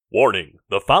Warning,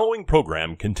 the following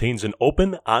program contains an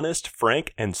open, honest,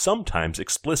 frank, and sometimes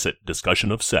explicit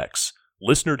discussion of sex.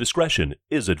 Listener discretion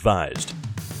is advised.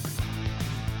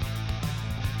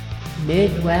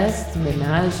 Midwest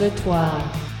Ménage à Trois.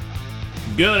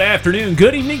 Good afternoon,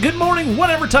 good evening, good morning,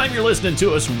 whatever time you're listening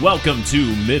to us. Welcome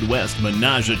to Midwest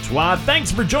Ménage à Trois.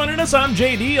 Thanks for joining us. I'm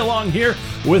JD, along here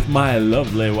with my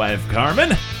lovely wife,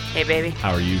 Carmen. Hey, baby.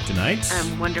 How are you tonight?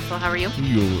 I'm wonderful. How are you?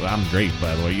 I'm great,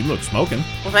 by the way. You look smoking.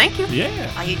 Well, thank you.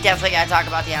 Yeah. Oh, you definitely got to talk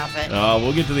about the outfit.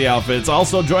 We'll get to the outfits.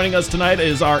 Also joining us tonight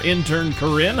is our intern,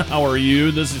 Corinne. How are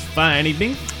you? This is fine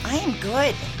evening. I am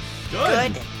good.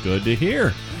 Good to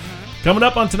hear. Coming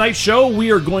up on tonight's show,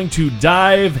 we are going to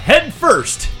dive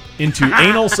headfirst into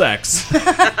anal sex.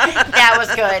 That was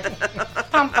good.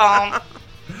 Pom-pom.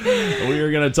 We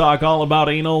are going to talk all about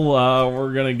anal.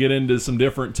 We're going to get into some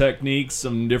different techniques,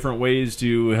 some different ways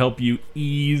to help you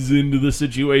ease into the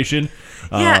situation.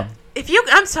 Yeah.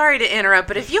 I'm sorry to interrupt,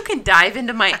 but if you can dive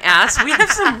into my ass, we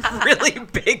have some really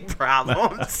big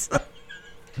problems.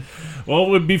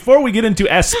 Well, before we get into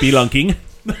ass spelunking,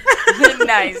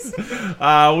 Nice.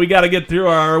 we got to get through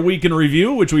our week in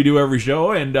review, which we do every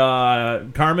show. And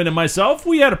Carmen and myself,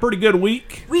 we had a pretty good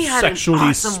week. We had sexually an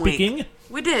awesome speaking. week.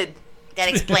 We did. That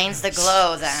explains the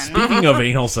glow, then. Speaking of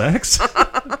anal sex,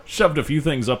 shoved a few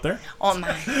things up there. Oh,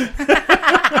 my.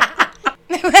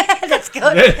 That's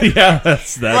good. Yeah,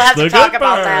 that's We'll have the to talk good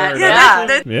about part. that.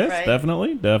 Yeah. Yes, Right.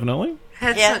 definitely.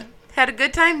 Had a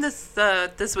good time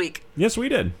this week. Yes, we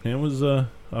did. It was a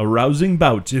rousing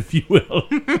bout, if you will.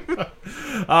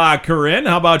 Corinne,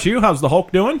 how about you? How's the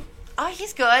Hulk doing? Oh,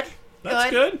 he's good. That's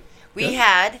good. We Good.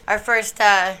 had our first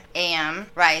AM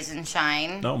Rise and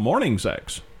Shine. No, morning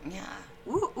sex. Yeah.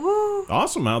 Ooh.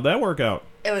 Awesome. How'd that work out?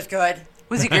 It was good.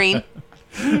 Was he green?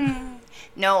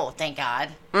 No, thank God.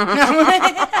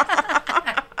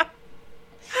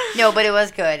 No, but it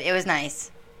was good. It was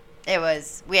nice. We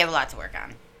have a lot to work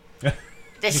on.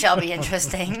 This shall be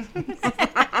interesting.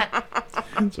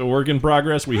 So work in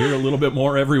progress. We hear a little bit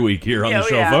more every week here on the Yeah,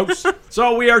 show, yeah. folks.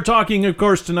 So we are talking, of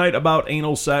course, tonight about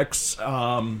anal sex.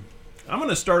 I'm going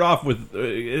to start off with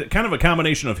kind of a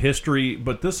combination of history,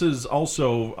 but this is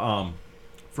also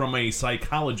from a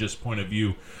psychologist point of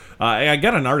view. I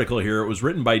got an article here. It was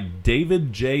written by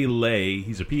David J. Lay.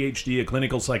 He's a PhD, a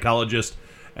clinical psychologist,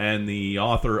 and the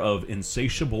author of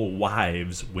Insatiable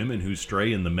Wives, Women Who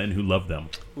Stray and the Men Who Love Them.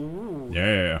 Ooh.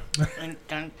 Yeah. Dun,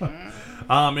 dun,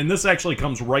 dun. And this actually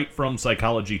comes right from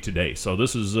Psychology Today, so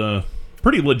this is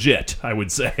pretty legit, I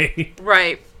would say.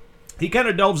 Right. He kind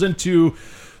of delves into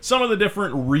some of the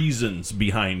different reasons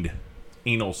behind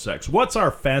anal sex. What's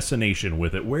our fascination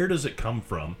with it? Where does it come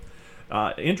from?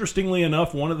 Interestingly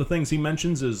enough, one of the things he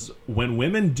mentions is when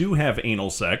women do have anal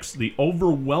sex, the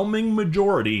overwhelming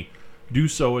majority do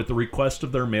so at the request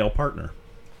of their male partner.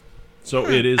 So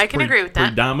it is I can agree with that.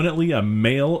 predominantly a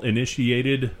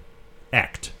male-initiated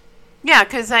act. Yeah,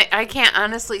 because I can't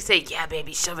honestly say, yeah,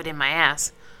 baby, shove it in my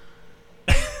ass.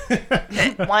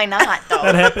 Why not, though?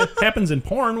 That happens in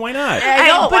porn. Why not? I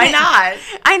know, but why not?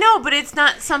 I know, but it's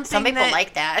not something Some people that,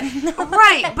 like that.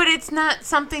 right, but it's not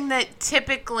something that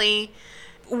typically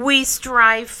we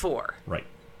strive for. Right.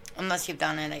 Unless you've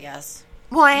done it, I guess.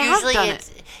 Well, I have done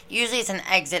it. Usually it's an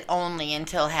exit only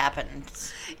until it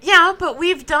happens. Yeah, but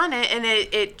we've done it, and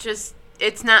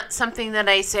it's not something that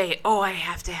I say, oh, I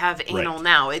have to have anal Right.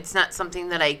 now. It's not something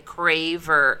that I crave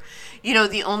or,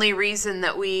 the only reason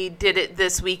that we did it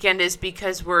this weekend is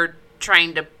because we're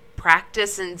trying to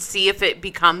practice and see if it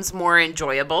becomes more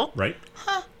enjoyable. Right.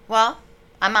 Huh. Well,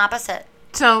 I'm opposite.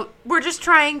 So we're just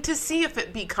trying to see if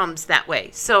it becomes that way.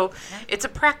 So it's a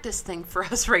practice thing for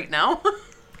us right now.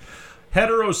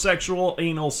 Heterosexual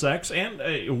anal sex, and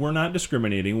we're not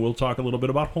discriminating. We'll talk a little bit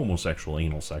about homosexual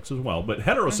anal sex as well. But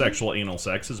heterosexual anal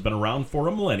sex has been around for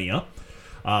a millennia.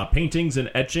 Paintings and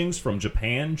etchings from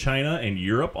Japan, China, and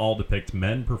Europe all depict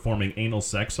men performing anal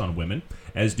sex on women,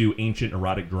 as do ancient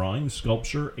erotic drawings,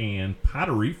 sculpture, and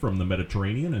pottery from the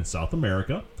Mediterranean and South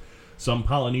America. Some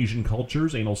Polynesian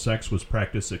cultures, anal sex was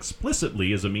practiced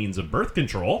explicitly as a means of birth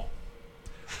control.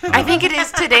 I think it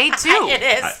is today, too. It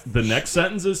is. The next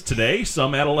sentence is, today,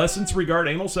 some adolescents regard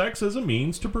anal sex as a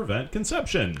means to prevent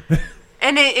conception.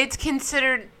 And it's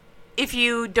considered, if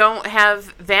you don't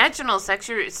have vaginal sex,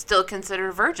 you're still considered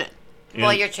a virgin.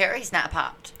 Well, your cherry's not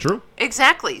popped. True.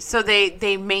 Exactly. So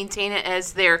they maintain it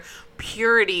as their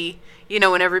purity,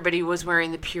 when everybody was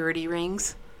wearing the purity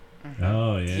rings.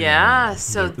 Oh, yeah. Yeah,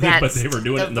 so that's... But they were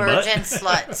doing The it in the virgin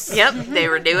butt? sluts. Yep, they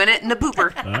were doing it in the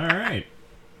pooper. All right.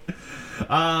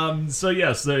 So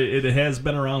yes, it has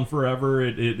been around forever.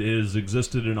 It has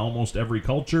existed in almost every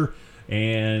culture,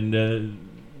 and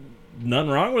nothing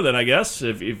wrong with it, I guess.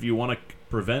 If you want to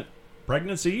prevent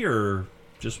pregnancy or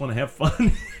just want to have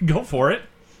fun, go for it.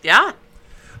 Yeah.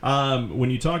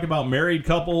 When you talk about married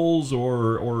couples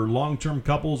or long-term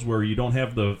couples where you don't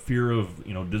have the fear of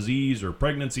disease or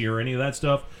pregnancy or any of that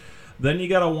stuff, then you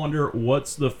gotta wonder,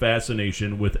 what's the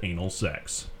fascination with anal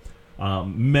sex?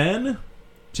 Men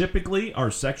typically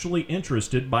are sexually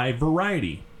interested by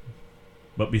variety,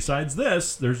 but besides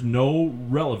this, there's no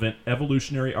relevant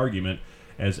evolutionary argument,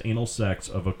 as anal sex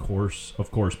of course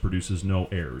produces no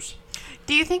heirs.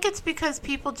 Do you think it's because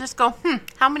people just go,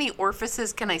 how many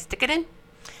orifices can I stick it in?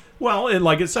 Well, and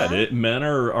like I said, men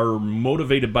are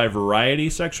motivated by variety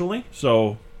sexually,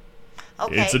 so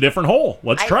it's a different hole.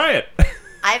 Let's try it.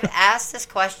 I've asked this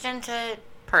question to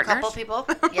Partners? a couple people.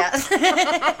 Yes.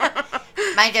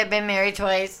 Might have been married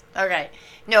twice. Okay.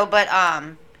 No, but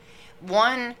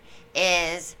one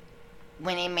is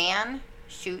when a man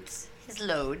shoots his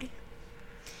load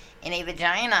in a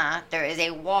vagina, there is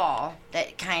a wall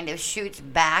that kind of shoots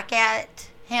back at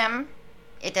him.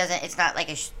 It's not like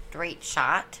a straight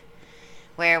shot,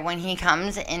 where when he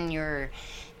comes in your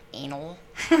anal,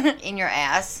 in your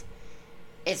ass,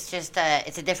 it's just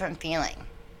it's a different feeling.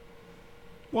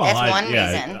 Well, that's one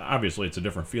reason. Obviously, it's a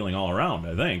different feeling all around,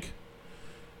 I think.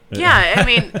 Yeah, I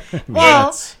mean,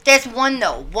 well, that's one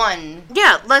though. One.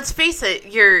 Yeah, let's face it.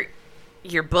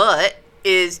 Your butt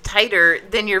is tighter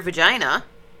than your vagina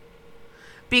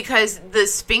because the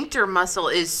sphincter muscle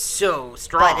is so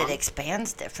strong. But it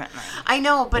expands differently. I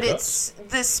know, but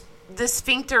the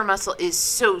sphincter muscle is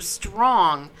so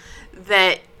strong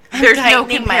that there's no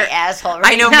my asshole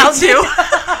right I know, now. Me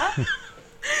too.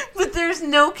 But there's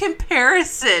no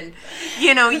comparison.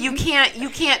 You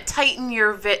can't tighten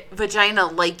your vagina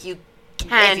like you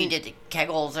can. If you did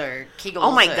Kegels or Kegels.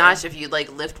 Oh my gosh, if you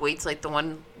lift weights like the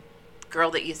one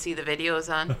girl that you see the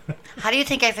videos on. How do you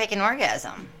think I fake an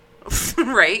orgasm?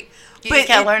 Right? You just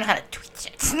gotta learn how to twitch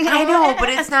it. I know, but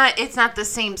it's not the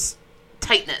same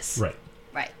tightness. Right.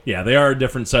 Right. Yeah, they are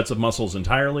different sets of muscles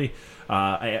entirely.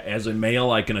 As a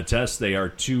male, I can attest they are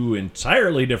two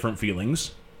entirely different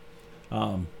feelings.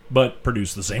 But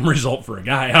produce the same result for a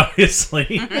guy,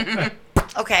 obviously.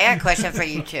 Okay, I got a question for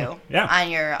you two. Yeah. On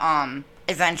your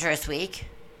adventurous week,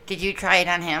 did you try it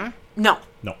on him? No.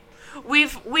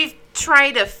 We've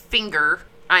tried a finger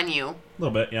on you. A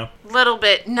little bit, yeah. Little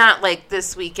bit, not like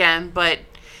this weekend, but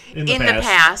in the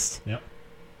past. Yep.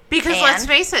 Because And? let's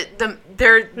face it, the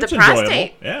It's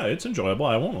prostate. enjoyable. Yeah, it's enjoyable.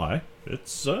 I won't lie.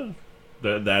 It's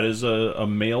that is a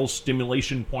male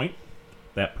stimulation point,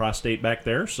 that prostate back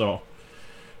there. So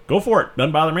go for it.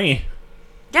 Doesn't bother me.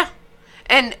 Yeah.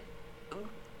 And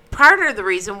part of the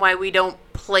reason why we don't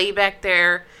play back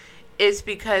there is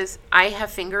because I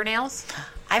have fingernails.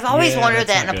 I've always wondered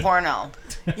that's that not in a good. porno.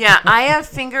 Yeah, I have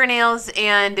fingernails,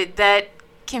 and that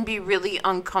can be really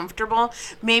uncomfortable.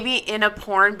 Maybe in a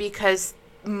porn because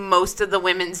most of the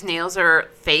women's nails are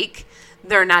fake.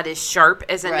 They're not as sharp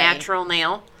as a Right. natural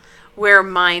nail, where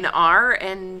mine are.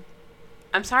 And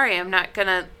I'm sorry, I'm not going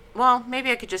to... Well,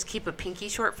 maybe I could just keep a pinky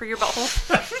short for your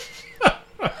butthole.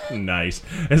 Nice.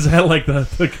 Is that like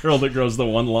the girl that grows the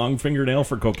one long fingernail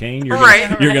for cocaine? You're Right.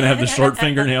 You're going to have the short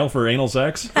fingernail for anal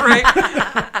sex? Right.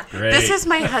 Great. This is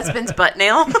my husband's butt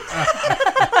nail.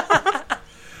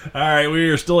 All right, we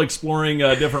are still exploring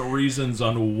different reasons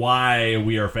on why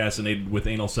we are fascinated with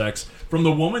anal sex. From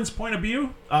the woman's point of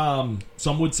view,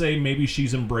 some would say maybe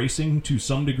she's embracing, to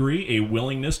some degree, a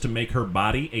willingness to make her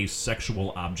body a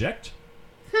sexual object.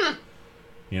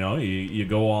 You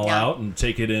go all out and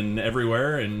take it in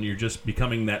everywhere, and you're just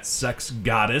becoming that sex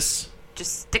goddess.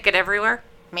 Just stick it everywhere.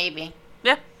 Maybe.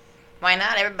 Yeah. Why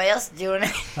not? Everybody else is doing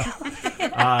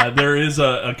it. There is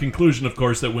a conclusion, of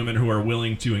course, that women who are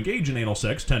willing to engage in anal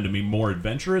sex tend to be more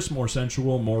adventurous, more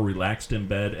sensual, more relaxed in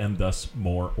bed, and thus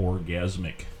more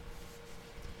orgasmic.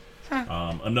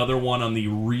 Another one on the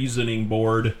reasoning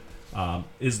board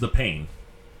is the pain.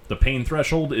 The pain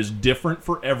threshold is different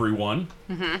for everyone.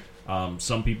 Mm-hmm.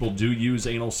 Some people do use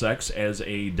anal sex as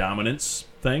a dominance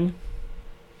thing.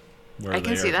 Where I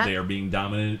can see that. They are being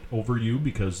dominant over you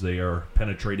because they are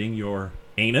penetrating your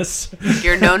anus.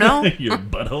 Your no-no? Your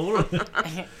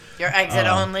butthole. Your exit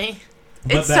only.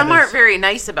 But that Some aren't is- very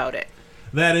nice about it.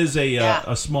 That is Yeah.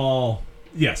 a small...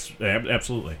 Yes,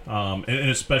 absolutely. And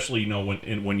especially,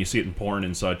 when you see it in porn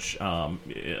and such, a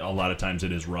lot of times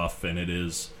it is rough and it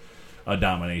is a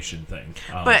domination thing.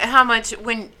 But how much,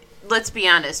 let's be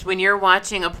honest, when you're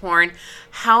watching a porn,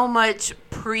 how much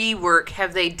pre-work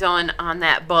have they done on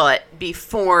that butt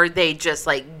before they just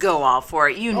go all for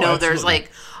it? There's absolutely.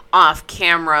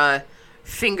 off-camera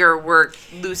finger work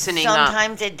loosening up.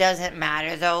 Sometimes it doesn't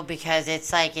matter though, because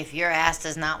it's like if your ass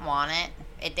does not want it,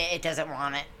 It doesn't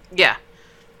want it. Yeah.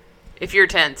 If you're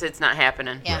tense, it's not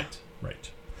happening. Yeah.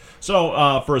 Right.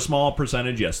 So, for a small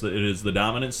percentage, yes, it is the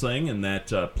dominance thing, and that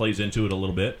plays into it a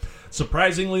little bit.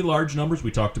 Surprisingly large numbers,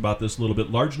 we talked about this a little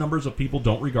bit, large numbers of people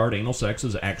don't regard anal sex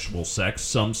as actual sex.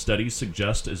 Some studies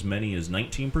suggest as many as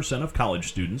 19% of college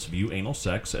students view anal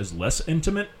sex as less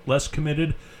intimate, less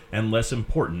committed, and less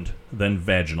important than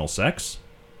vaginal sex.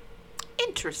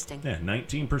 Interesting. Yeah,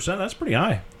 19%, that's pretty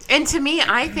high. And to me,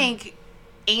 I think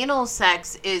anal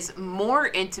sex is more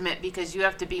intimate because you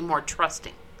have to be more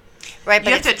trusting. Right, but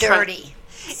You have it's to dirty.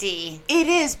 See? It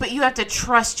is, but you have to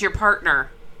trust your partner.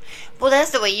 Well,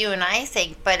 that's the way you and I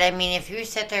think. But, I mean, if you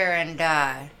sit there and,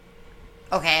 okay,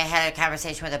 I had a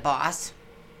conversation with a boss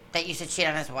that used to cheat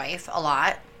on his wife a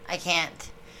lot. I can't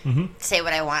say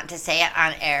what I want to say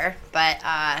on air.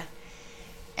 But,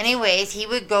 anyways, he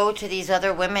would go to these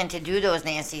other women to do those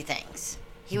nasty things.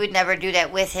 He would never do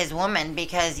that with his woman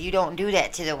because you don't do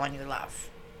that to the one you love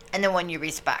and the one you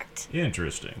respect.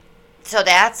 Interesting. So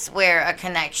that's where a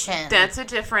connection. That's a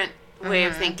different way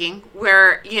of thinking,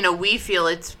 where, we feel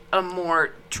it's a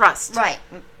more trust. Right.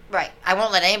 I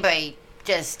won't let anybody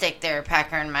just stick their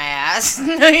pecker in my ass.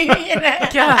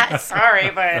 Yeah.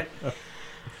 Sorry, but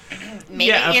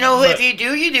maybe, but if you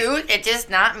do, you do. It's just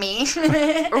not me.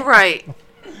 Right.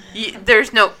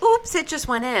 There's no, oops, it just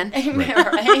went in.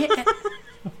 Right?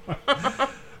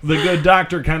 The good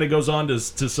doctor kind of goes on to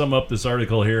sum up this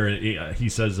article here. He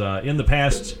says, in the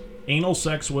past, anal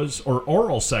sex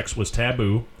oral sex was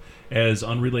taboo as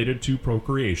unrelated to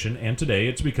procreation, and today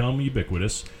it's become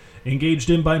ubiquitous, engaged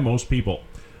in by most people.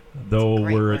 Though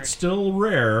where it's still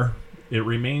rare, it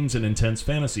remains an intense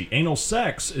fantasy. Anal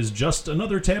sex is just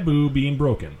another taboo being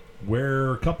broken.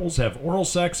 Where couples have oral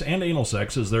sex and anal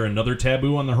sex, is there another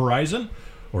taboo on the horizon?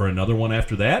 Or another one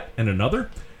after that, and another?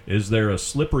 Is there a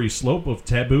slippery slope of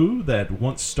taboo that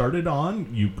once started on,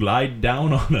 you glide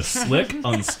down on a slick,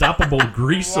 unstoppable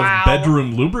grease of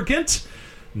bedroom lubricant?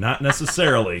 Not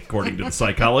necessarily, according to the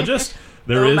psychologist.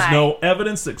 There is no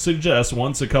evidence that suggests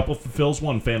once a couple fulfills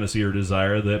one fantasy or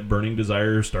desire, that burning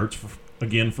desire starts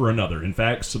again for another. In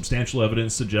fact, substantial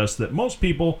evidence suggests that most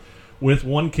people with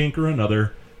one kink or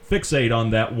another fixate on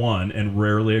that one and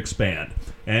rarely expand.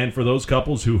 And for those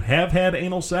couples who have had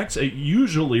anal sex, it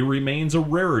usually remains a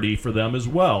rarity for them as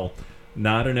well,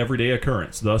 not an everyday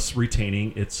occurrence, thus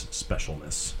retaining its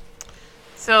specialness.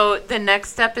 So the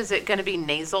next step, is it going to be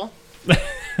nasal?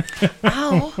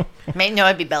 Oh. No,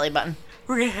 it'd be belly button.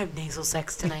 We're going to have nasal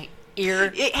sex tonight. Ear.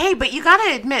 Hey, but you got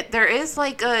to admit, there is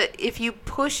if you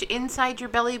push inside your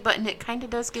belly button, it kind of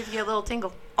does give you a little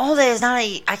tingle. Oh, that is not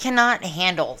I cannot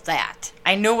handle that.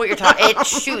 I know what you're talking. It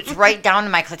shoots right down to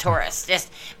my clitoris.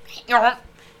 Just.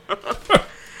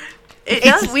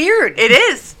 It's weird. It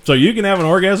is. So you can have an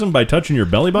orgasm by touching your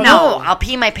belly button? No, I'll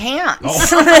pee my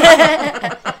pants.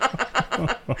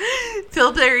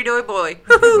 Pillsbury Doughboy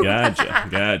boy.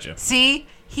 Gotcha. See,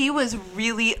 he was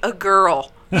really a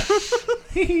girl. That's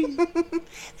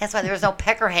why there was no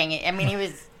pecker hanging. I mean,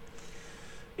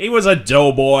 He was a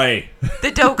doughboy.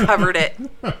 The dough covered it.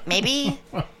 Maybe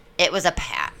it was a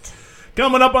pat.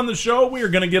 Coming up on the show, we are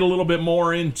going to get a little bit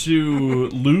more into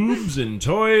lubes and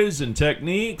toys and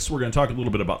techniques. We're going to talk a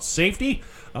little bit about safety.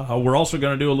 We're also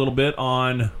going to do a little bit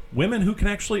on women who can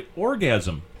actually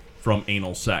orgasm from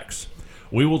anal sex.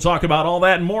 We will talk about all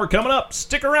that and more coming up.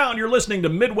 Stick around. You're listening to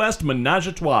Midwest Ménage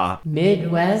à Trois.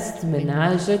 Midwest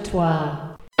Ménage à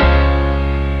Trois.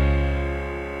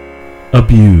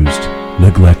 Abused,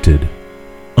 neglected,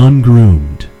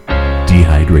 ungroomed,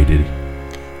 dehydrated.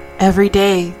 Every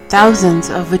day, thousands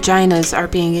of vaginas are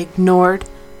being ignored,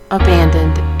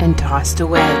 abandoned, and tossed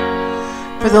away.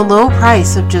 For the low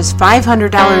price of just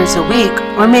 $500 a week,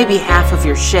 or maybe half of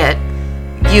your shit,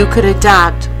 you could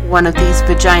adopt one of these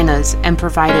vaginas and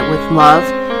provide it with love,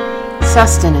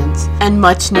 sustenance, and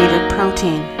much-needed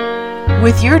protein.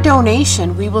 With your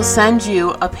donation, we will send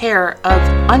you a pair of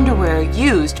underwear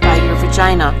used by your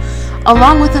vagina,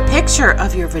 along with a picture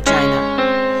of your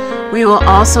vagina. We will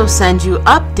also send you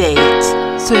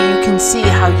updates so you can see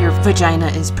how your vagina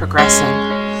is progressing.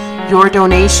 Your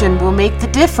donation will make the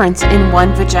difference in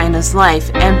one vagina's life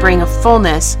and bring a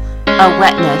fullness, a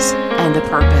wetness, and a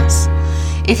purpose.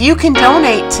 If you can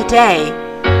donate today,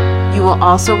 you will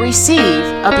also receive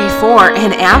a before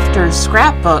and after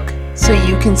scrapbook so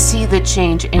you can see the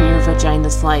change in your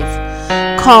vagina's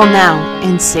life. Call now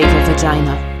and save a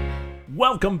vagina.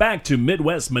 Welcome back to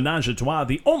Midwest Ménage à Trois,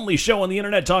 the only show on the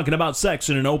internet talking about sex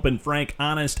in an open, frank,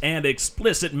 honest, and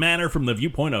explicit manner from the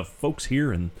viewpoint of folks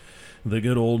here in the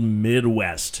good old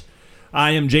Midwest.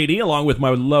 I am JD, along with my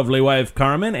lovely wife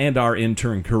Carmen and our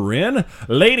intern Corinne.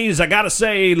 Ladies, I gotta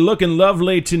say, looking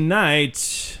lovely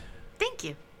tonight. Thank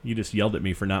you. You just yelled at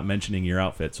me for not mentioning your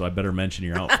outfit, so I better mention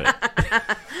your outfit.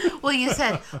 Well, you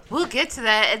said, we'll get to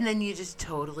that, and then you just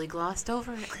totally glossed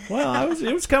over it. Well,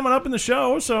 it was coming up in the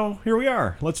show, so here we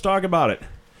are. Let's talk about it.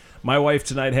 My wife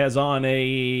tonight has on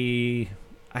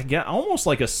almost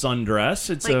like a sundress.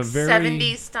 It's Like a very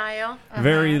 70s style.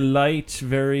 very light,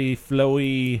 very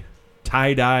flowy,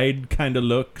 tie-dyed kind of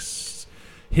looks,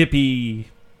 hippie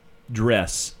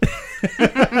dress.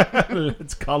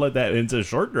 Let's call it that. It's a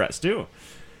short dress, too.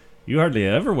 You hardly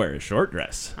ever wear a short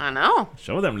dress. I know.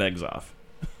 Show them legs off.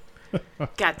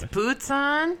 Got the boots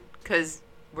on, because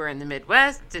we're in the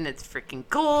Midwest, and it's freaking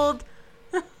cold.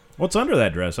 What's under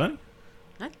that dress, honey?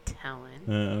 Not telling.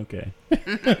 Okay.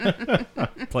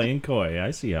 Playing coy.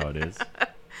 I see how it is.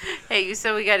 Hey, you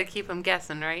said we got to keep them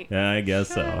guessing, right? Yeah, I guess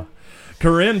so.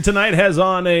 Corinne tonight has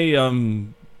on a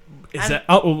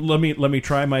let me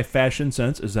try my fashion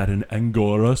sense. Is that an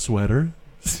Angora sweater?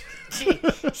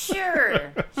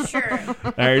 Sure.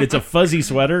 All right, it's a fuzzy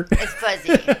sweater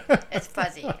It's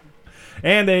fuzzy.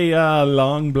 and a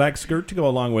long black skirt to go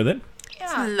along with it.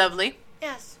 Yeah. Lovely.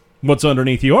 Yes. What's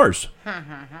underneath yours?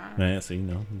 See,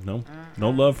 no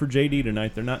love for JD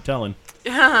tonight. They're not telling.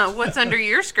 What's under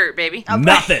your skirt, baby?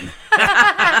 Nothing.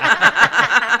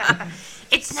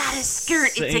 It's not a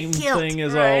skirt, Same it's a kilt. thing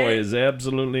as always.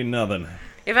 Absolutely nothing.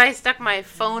 If I stuck my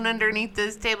phone underneath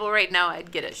this table right now,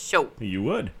 I'd get a show. You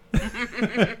would.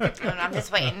 And I'm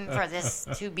just waiting for this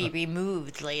to be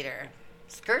removed later.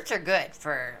 Skirts are good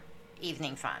for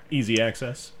evening fun. Easy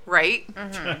access. Right?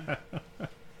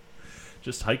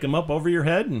 Just hike them up over your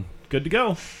head and good to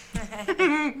go.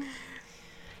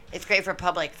 It's great for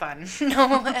public fun.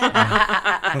 No.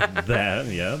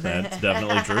 That's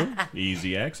definitely true.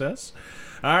 Easy access.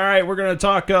 All right, we're going to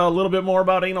talk a little bit more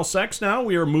about anal sex now.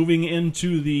 We are moving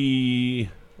into the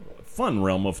fun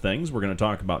realm of things. We're going to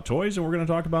talk about toys, and we're going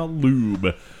to talk about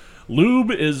lube.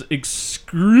 Lube is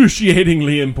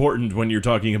excruciatingly important when you're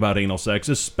talking about anal sex,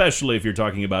 especially if you're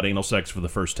talking about anal sex for the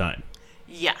first time.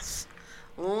 Yes.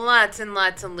 Lots and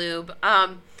lots of lube.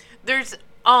 There's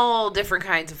all different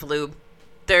kinds of lube.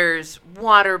 There's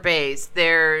water-based.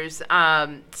 There's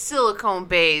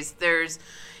silicone-based.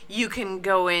 You can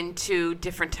go into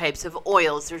different types of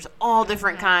oils. There's all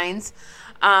different kinds.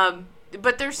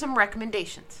 But there's some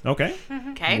recommendations. Okay.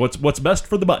 Okay. What's best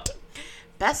for the butt?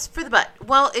 Best for the butt.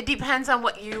 Well, it depends on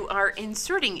what you are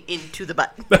inserting into the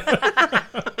butt.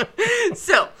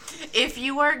 So, if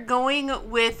you are going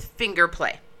with finger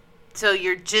play, so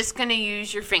you're just going to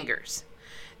use your fingers,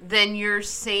 then you're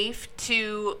safe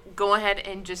to go ahead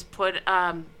and just put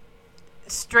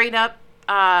straight up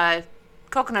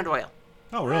coconut oil.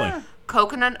 Oh, really?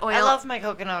 Coconut oil. I love my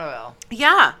coconut oil.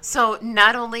 Yeah. So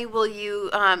not only will you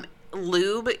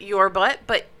lube your butt,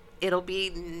 but it'll be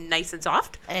nice and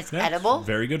soft. And it's Yeah, edible.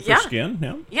 Very good for Yeah. skin.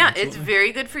 Yeah, Yeah, absolutely. it's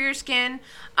very good for your skin.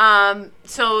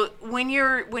 So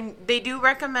when they do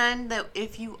recommend that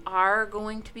if you are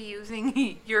going to be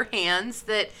using your hands,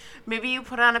 that maybe you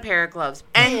put on a pair of gloves.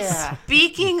 And Yeah.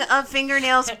 speaking of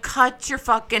fingernails, cut your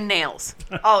fucking nails.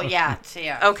 Oh, yeah. So,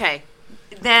 yeah. Okay.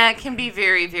 That can be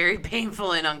very, very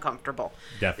painful and uncomfortable.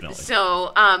 Definitely.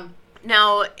 So,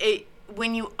 now,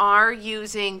 when you are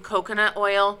using coconut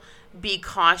oil, be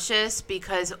cautious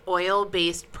because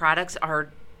oil-based products are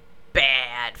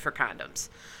bad for condoms.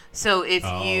 So if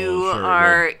you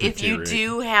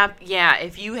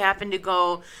happen to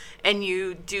go and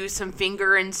you do some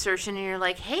finger insertion and you're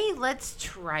like, hey, let's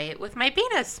try it with my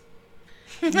penis.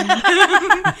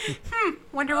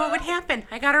 Wonder what would happen.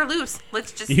 I got her loose.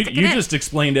 Let's just stick it You in. just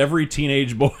explained every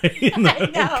teenage boy in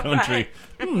the country.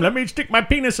 Let me stick my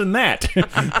penis in that.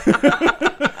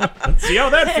 Let's see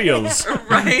how that feels.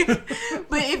 Right?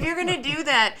 But if you're gonna do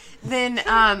that, then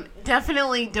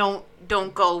definitely don't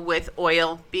go with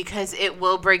oil because it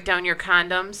will break down your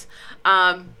condoms.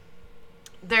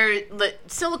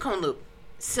 Silicone lube.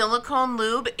 Silicone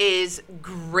lube is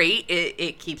great.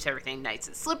 It keeps everything nice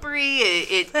and slippery.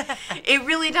 It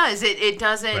really does. It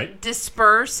doesn't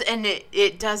disperse and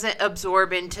it doesn't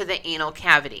absorb into the anal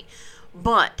cavity.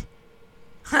 But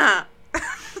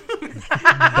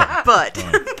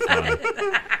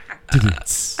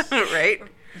right?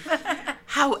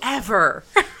 However,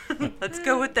 let's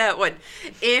go with that one.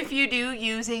 If you do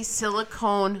use a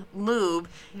silicone lube,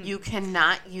 you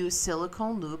cannot use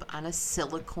silicone lube on a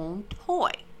silicone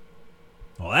toy.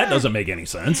 Well, that doesn't make any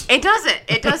sense. It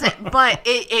doesn't. But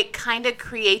it kind of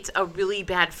creates a really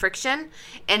bad friction,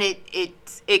 and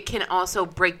it can also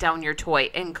break down your toy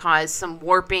and cause some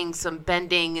warping, some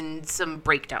bending, and some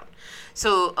breakdown.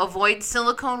 So avoid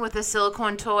silicone with a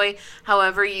silicone toy.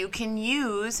 However, you can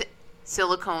use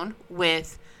silicone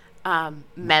with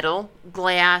metal,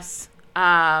 glass.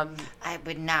 I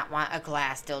would not want a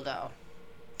glass dildo.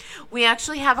 We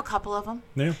actually have a couple of them.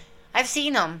 Yeah. I've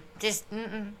seen them. Just,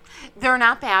 They're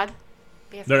not bad.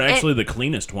 They're actually the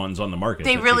cleanest ones on the market.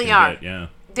 They that you really can are. get, yeah.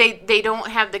 They don't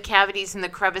have the cavities and the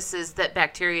crevices that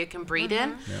bacteria can breed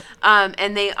in. Yep.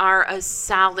 And they are a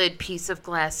solid piece of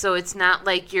glass. So it's not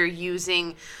like you're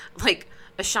using like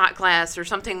a shot glass or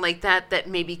something like that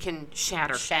maybe can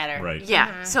shatter. Right.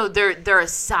 Yeah, so they're a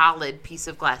solid piece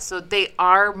of glass, so they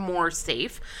are more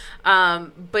safe.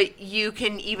 But you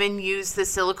can even use the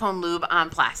silicone lube on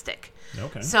plastic.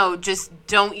 Okay. So just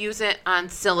don't use it on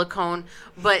silicone.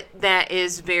 But that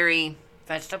is very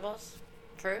vegetables,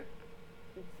 fruit.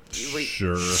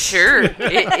 Sure.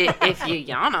 if you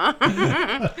yana.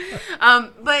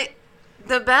 But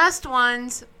the best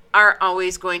ones are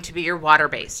always going to be your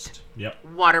water-based. Yep.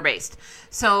 Water-based.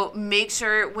 So make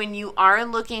sure when you are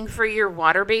looking for your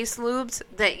water-based lubes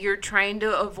that you're trying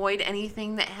to avoid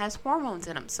anything that has hormones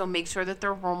in them. So make sure that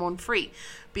they're hormone-free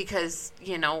because,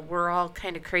 we're all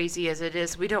kind of crazy as it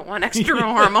is. We don't want extra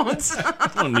hormones.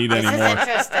 Don't need any This is more.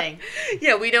 interesting.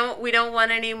 Yeah, we don't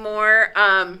want any more.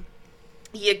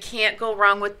 You can't go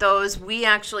wrong with those. We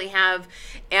actually have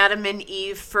Adam and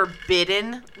Eve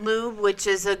Forbidden Lube, which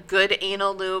is a good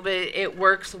anal lube. It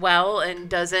works well and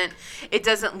doesn't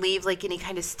leave like any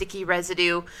kind of sticky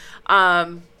residue.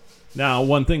 Now,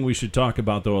 one thing we should talk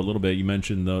about, though, a little bit, you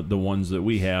mentioned the ones that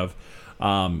we have.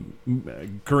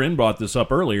 Corinne brought this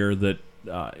up earlier, that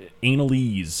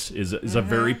Analese is a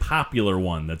very popular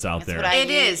one that's out there. what It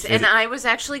is, and I was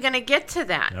actually going to get to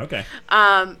that. Okay.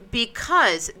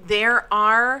 Because there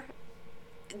are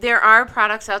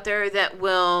products out there that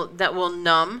will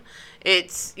numb.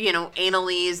 It's,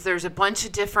 Analese. There's a bunch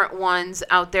of different ones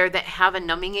out there that have a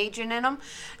numbing agent in them.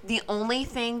 The only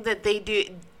thing that they do,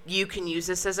 you can use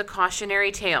this as a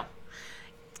cautionary tale.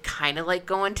 Kind of like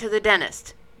going to the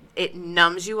dentist. It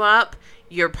numbs you up.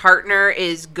 Your partner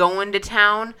is going to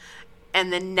town,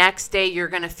 and the next day you're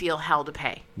going to feel hell to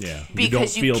pay. Yeah.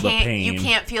 Because you don't feel the pain. You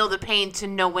can't feel the pain to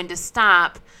know when to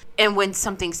stop and when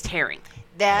something's tearing.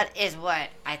 That is what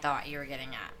I thought you were getting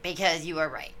at, because you are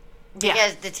right. Yeah.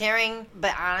 Because the tearing,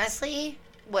 but honestly,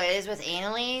 what it is with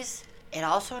Analese, it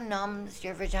also numbs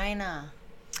your vagina.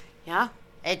 Yeah.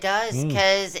 It does,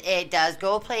 because it does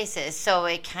go places. So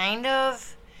it kind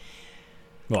of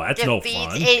Well, that's no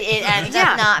defeats fun. it ends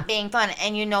Yeah. up not being fun.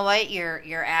 And you know what?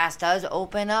 Your ass does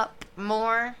open up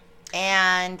more.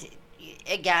 And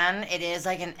again, it is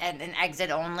like an exit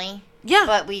only. Yeah.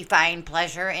 But we find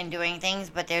pleasure in doing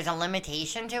things, but there's a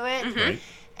limitation to it. Mm-hmm. Right.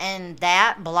 And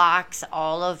that blocks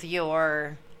all of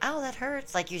your, that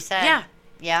hurts, like you said. Yeah.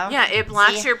 Yeah. Yeah, it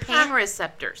blocks See? your pain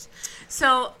receptors.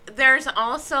 So there's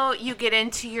also, you get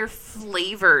into your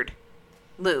flavored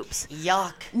lubes.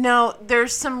 Yuck. No,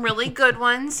 there's some really good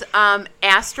ones.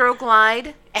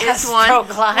 Astroglide is one,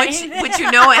 Astroglide. which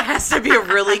it has to be a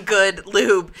really good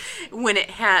lube when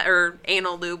it or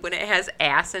anal lube when it has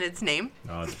ass in its name.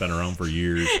 Oh, it's been around for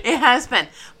years. It has been,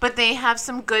 but they have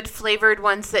some good flavored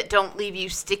ones that don't leave you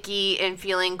sticky and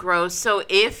feeling gross. So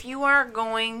if you are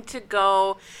going to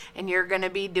go and you're going to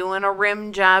be doing a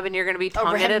rim job and you're going to be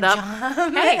tonguing it up,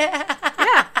 hey,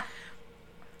 yeah.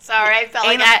 Sorry, I felt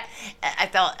Anal- I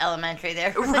felt elementary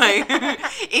there. Right.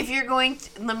 If you're going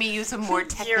to, let me use a more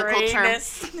technical term.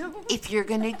 Uranus. If you're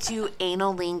going to do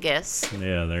analingus,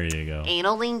 Yeah, there you go.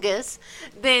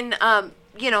 then,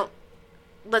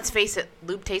 let's face it,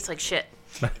 lube tastes like shit.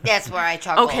 That's where I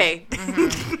chuckle. Okay.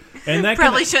 And that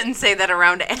Probably shouldn't say that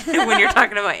around when you're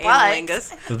talking about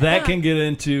analingus. that can get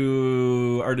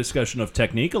into our discussion of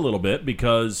technique a little bit,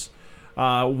 because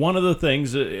one of the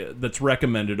things that's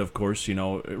recommended, of course,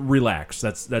 relax.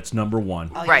 That's number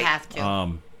one. Oh, Right. you have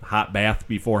to. Hot bath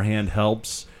beforehand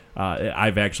helps.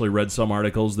 I've actually read some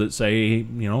articles that say,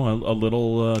 a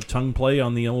little tongue play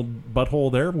on the old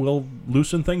butthole there will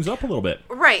loosen things up a little bit.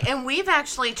 Right. And we've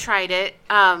actually tried it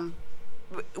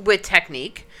with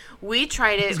technique. We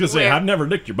tried it. I was going to say, I've never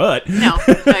licked your butt. No,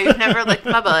 you've never licked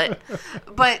my butt.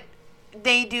 But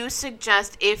they do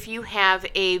suggest if you have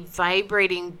a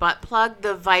vibrating butt plug,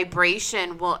 the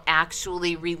vibration will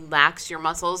actually relax your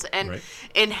muscles and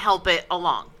help it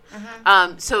along.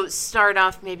 So start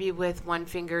off maybe with one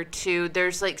finger, two.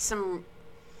 There's like some,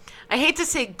 I hate to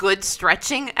say good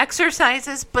stretching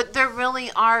exercises, but there really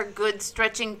are good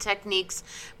stretching techniques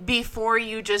before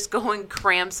you just go and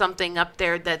cram something up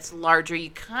there that's larger.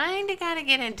 You kind of got to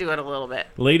get into it a little bit.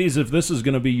 Ladies, if this is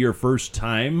going to be your first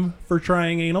time for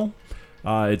trying anal,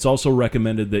 it's also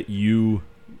recommended that you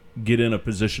get in a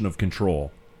position of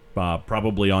control.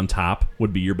 probably on top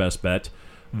would be your best bet.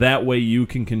 That way you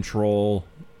can control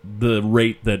the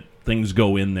rate that things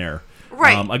go in there.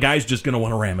 Right. A guy's just going to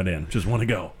want to ram it in, just want to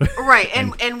go. Right,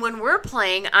 and when we're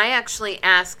playing, I actually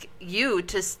ask you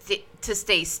to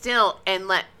stay still and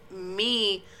let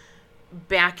me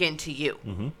back into you.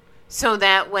 Mm-hmm. So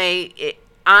that way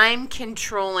I'm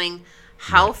controlling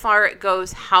how far it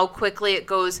goes, how quickly it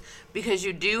goes, because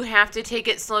you do have to take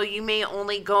it slow. You may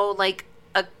only go like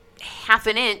a half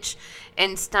an inch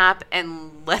and stop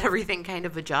and let everything kind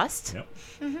of adjust. Yep.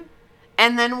 Mm-hmm.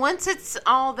 And then once it's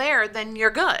all there, then you're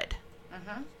good.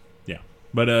 Mm-hmm. Yeah.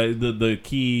 But the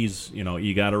keys,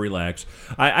 you got to relax.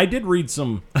 I did read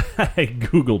some, I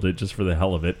Googled it just for the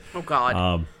hell of it. Oh,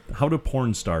 God. How do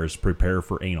porn stars prepare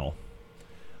for anal?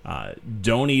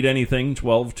 Don't eat anything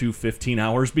 12 to 15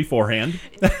 hours beforehand.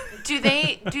 Do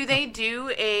they do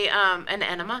a an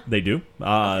enema? They do.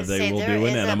 They will do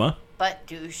an enema. Butt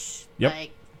douche. Yep.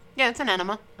 Yeah, it's an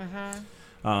enema.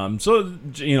 Mm-hmm.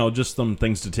 So, just some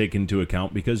things to take into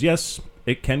account because, yes,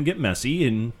 it can get messy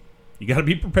and you got to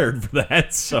be prepared for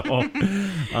that. So,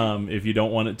 if you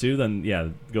don't want it to, then, yeah,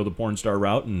 go the porn star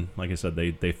route. And like I said,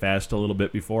 they fast a little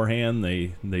bit beforehand.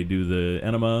 They do the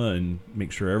enema and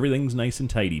make sure everything's nice and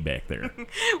tidy back there.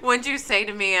 What'd you say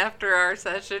to me after our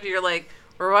session? You're like,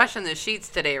 we're washing the sheets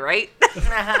today, right?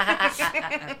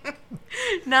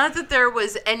 Not that there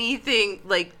was anything,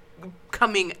 like,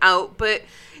 coming out, but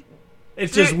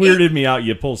it's just weirded me out.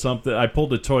 You pull something. I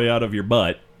pulled a toy out of your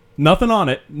butt. Nothing on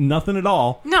it. Nothing at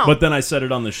all. No. But then I set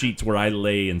it on the sheets where I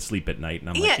lay and sleep at night. And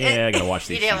I'm like, I got to watch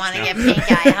these You didn't sheets want to now. get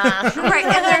pink eye, huh? right,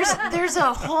 and there's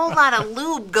a whole lot of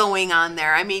lube going on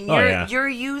there. I mean, you're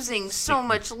using so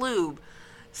much lube.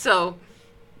 So,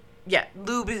 yeah,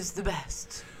 lube is the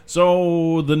best.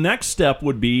 So the next step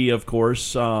would be, of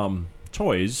course,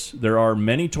 toys. There are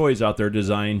many toys out there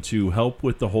designed to help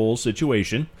with the whole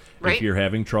situation. Right. If you're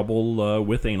having trouble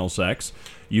with anal sex,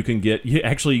 you can go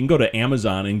to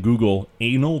Amazon and Google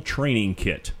anal training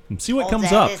kit and see what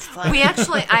comes that up. is fun.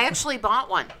 I actually bought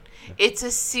one. It's a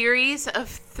series of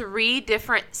 3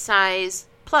 different size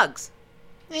plugs.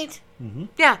 Neat.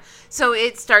 Yeah, so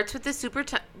it starts with the super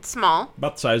small,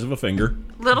 About the size of a finger.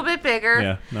 a little bit bigger.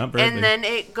 Yeah, not very and big. then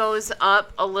it goes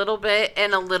up a little bit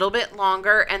and a little bit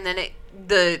longer, and then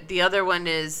the other one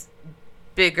is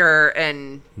bigger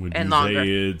and Would and you longer. say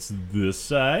it's this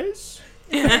size?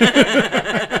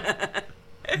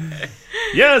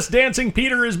 Yes, Dancing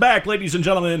Peter is back, ladies and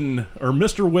gentlemen. Or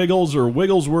Mr. Wiggles or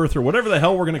Wigglesworth or whatever the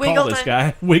hell we're going to call this Wiggleton.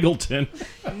 guy.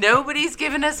 Wiggleton. Nobody's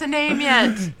given us a name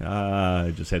yet.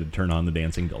 I just had to turn on the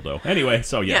dancing dildo. Anyway,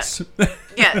 so yes.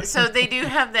 Yeah, so they do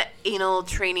have the anal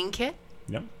training kit.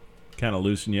 Yep. Kind of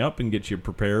loosen you up and get you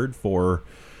prepared for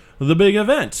the big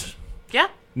event. Yeah.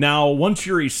 Now, once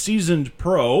you're a seasoned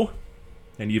pro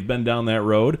and you've been down that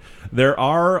road, there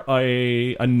are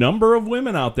a number of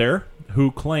women out there who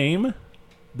claim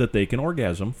that they can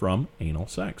orgasm from anal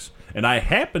sex. And I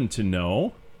happen to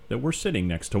know that we're sitting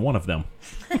next to one of them.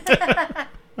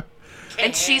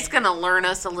 And she's going to learn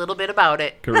us a little bit about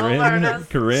it. Corinne,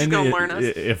 She's gonna learn us.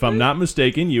 if I'm not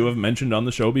mistaken, you have mentioned on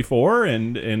the show before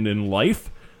and in life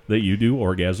that you do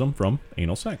orgasm from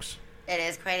anal sex. It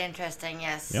is quite interesting,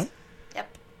 yes. Yep.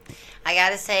 Yep. I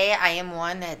gotta say, I am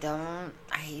one that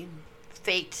I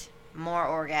faked more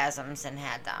orgasms than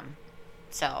had them.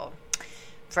 So,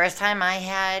 first time I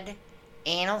had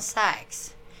anal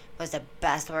sex was the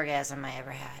best orgasm I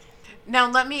ever had. Now,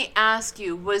 let me ask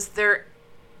you, was there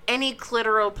any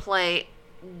clitoral play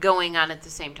going on at the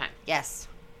same time? Yes.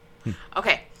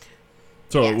 Okay.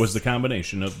 So Yes. it was the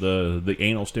combination of the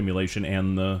anal stimulation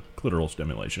and the clitoral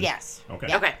stimulation. Yes. Okay.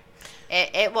 Yeah. Okay.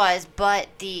 It was, but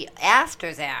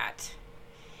after that,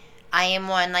 I am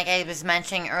one, like I was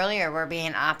mentioning earlier, where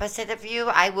being opposite of you,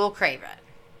 I will crave it.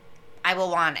 I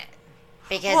will want it.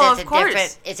 Because Well, it's of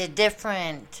course. it's a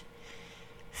different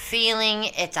feeling.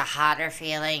 It's a hotter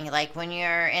feeling. Like when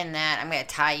you're in that I'm gonna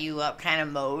tie you up kind of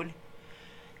mode.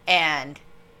 And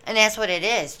that's what it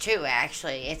is too,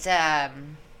 actually. It's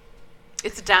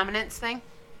It's a dominance thing?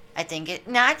 I think it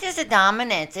not just a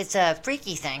dominance, it's a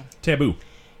freaky thing. Taboo.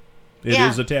 It Yeah.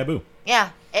 is a taboo. Yeah,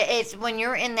 it's when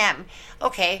you're in that.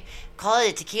 Okay, call it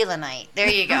a tequila night. There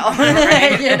you go.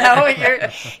 You know,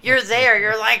 you're there.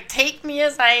 You're like, take me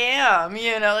as I am.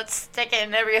 You know, let's stick it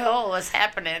in every hole. What's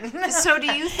happening? So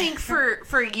do you think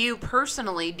for you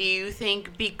personally, do you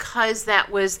think because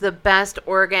that was the best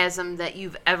orgasm that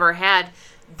you've ever had,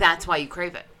 that's why you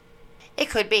crave it? It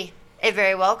could be. It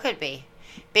very well could be,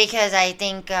 because I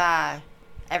think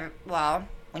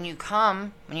when you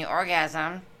come, when you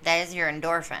orgasm, that is your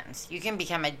endorphins. You can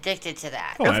become addicted to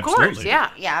that. Oh, Of course, absolutely. yeah.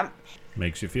 Yeah.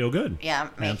 Makes you feel good. Yeah,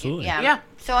 Absolutely. Yeah.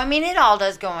 So I mean, it all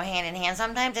does go hand in hand.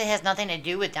 Sometimes it has nothing to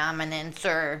do with dominance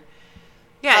or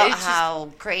Yeah, it's just,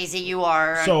 how crazy you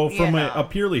are. So you from know. a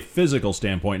purely physical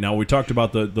standpoint, now we talked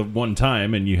about the one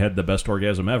time and you had the best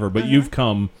orgasm ever, but Mm-hmm. you've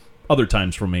come other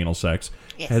times from anal sex.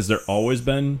 Yes. Has there always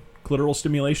been clitoral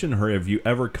stimulation, or have you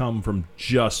ever come from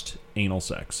just anal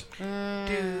sex?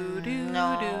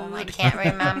 No, I can't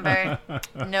remember.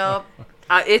 Nope.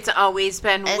 it's always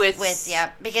been It's with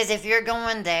yeah, because if you're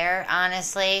going there,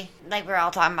 honestly, like we're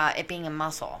all talking about it being a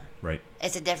muscle. Right.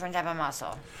 It's a different type of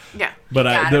muscle. Yeah. But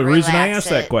gotta the reason I relax asked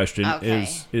that it. question Okay.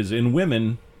 is in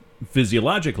women,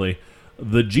 physiologically,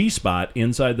 the G spot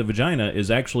inside the vagina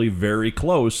is actually very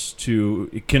close to.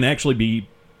 It can actually be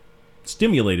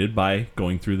stimulated by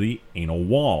going through the anal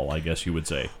wall, I guess you would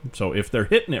say. So if they're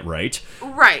hitting it right,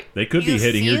 Right. they could be You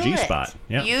hitting your feel G it. spot.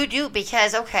 Yeah. You do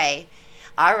because okay,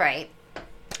 all right.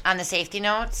 On the safety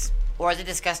notes or the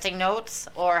disgusting notes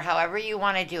or however you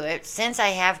want to do it, since I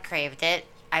have craved it,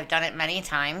 I've done it many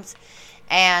times,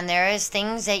 and there is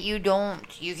things that you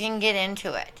can get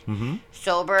into it. Mm-hmm.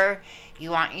 Sober, we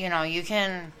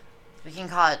can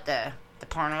call it the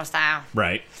porno style.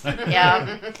 Right.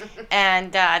 Yeah.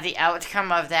 And the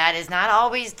outcome of that is not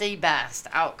always the best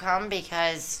outcome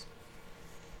because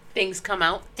Things come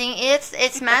out.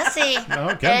 it's messy. No,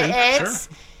 it can be, It's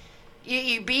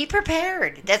you be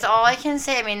prepared. That's all I can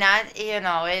say. I mean, not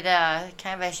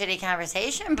kind of a shitty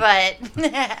conversation, but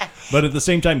But at the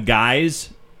same time,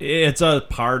 guys, it's a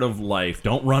part of life.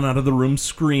 Don't run out of the room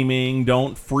screaming.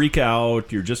 Don't freak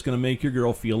out. You're just going to make your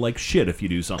girl feel like shit if you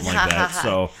do something like that.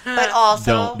 So but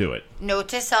also don't do it. Note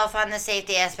to self on the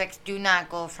safety aspects: do not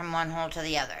go from one hole to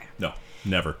the other. No,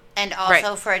 never. And also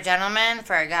Right. for a gentleman,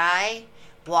 for a guy,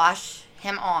 wash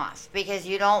him off because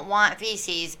you don't want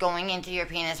feces going into your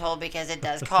penis hole because it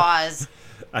does cause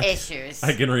issues.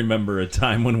 I can remember a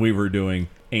time when we were doing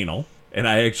anal, and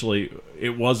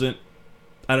it wasn't,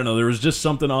 I don't know, there was just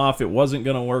something off. It wasn't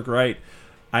going to work right.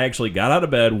 I actually got out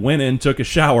of bed, went in, took a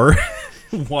shower,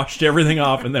 washed everything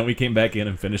off, and then we came back in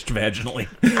and finished vaginally.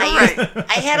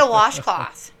 I had a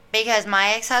washcloth because my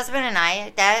ex-husband and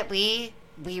I, we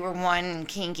were one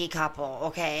kinky couple.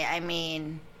 Okay, I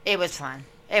mean, it was fun.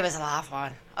 It was a lot of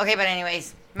fun. Okay, but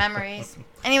anyways, memories.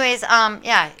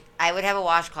 Yeah, I would have a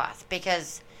washcloth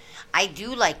because I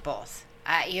do like both.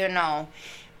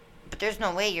 But there's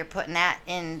no way you're putting that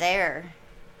in there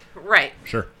Right.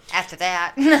 Sure. after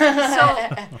that.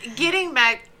 So, getting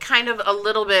back kind of a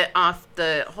little bit off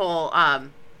the whole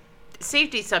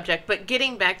safety subject, but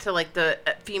getting back to like the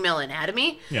female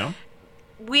anatomy, Yeah.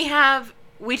 we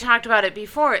talked about it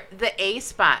before, the A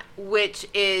spot, which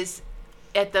is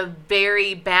at the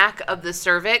very back of the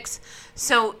cervix.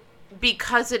 So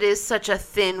because it is such a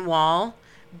thin wall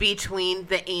between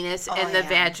the anus and the yeah.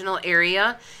 vaginal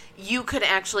area, you could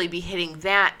actually be hitting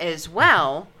that as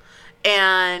well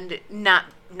and not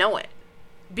know it,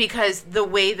 because the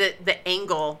way that the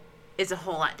angle is a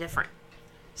whole lot different.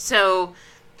 So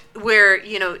where,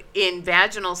 in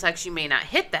vaginal sex you may not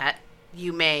hit that,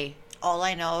 you may. All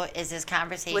I know is this With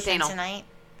conversation anal. tonight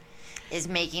is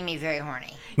making me very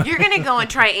horny. You're going to go and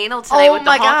try anal tonight Oh with the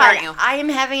my Hulk, god, aren't you? I am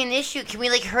having an issue. Can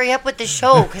we hurry up with the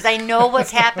show? Because I know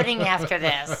what's happening after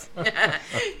this.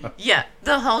 Yeah,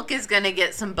 the Hulk is going to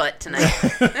get some butt tonight.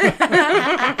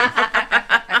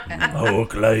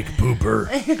 Hulk like pooper.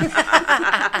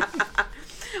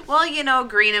 Well,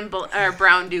 green and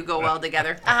brown do go well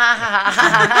together.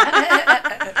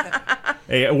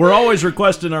 Hey, we're always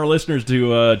requesting our listeners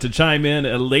to chime in.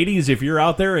 Ladies, if you're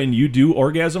out there and you do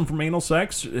orgasm from anal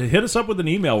sex, hit us up with an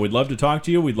email. We'd love to talk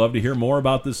to you. We'd love to hear more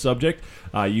about this subject.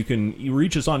 You can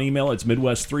reach us on email. It's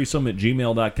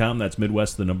midwest3some@gmail.com. That's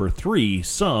midwest, the number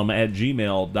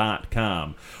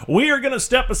 3some@gmail.com. We are going to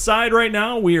step aside right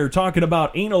now. We are talking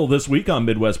about anal this week on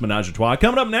Midwest Menage a Trois.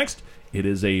 Coming up next, it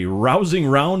is a rousing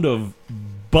round of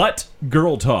butt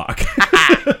girl talk.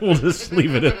 We'll just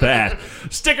leave it at that.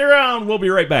 Stick around. We'll be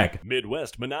right back.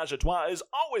 Midwest Menage a Trois is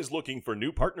always looking for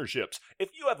new partnerships. If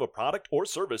you have a product or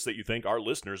service that you think our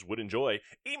listeners would enjoy,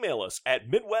 email us at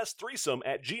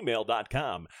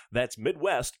midwest3some@gmail.com. That's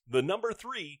Midwest, the number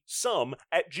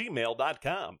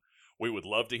 3some@gmail.com. We would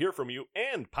love to hear from you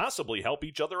and possibly help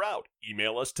each other out.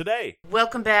 Email us today.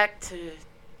 Welcome back to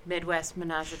Midwest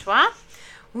Menage a Trois.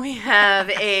 We're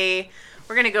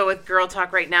going to go with Girl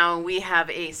Talk right now. We have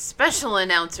a special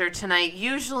announcer tonight.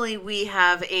 Usually we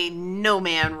have a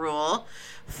no-man rule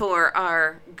for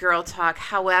our Girl Talk.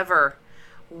 However,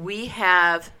 we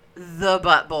have the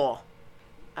butt bowl.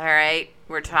 All right?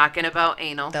 We're talking about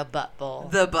anal. The butt bowl.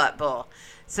 The butt bowl.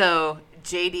 So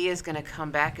JD is going to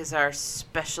come back as our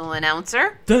special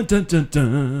announcer. Dun, dun, dun,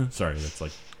 dun. Sorry, that's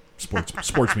like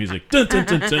Sports music. Dun, dun,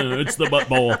 dun, dun. It's the Butt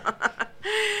Bowl.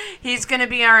 He's going to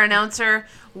be our announcer.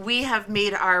 We have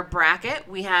made our bracket.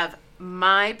 We have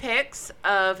my picks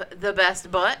of the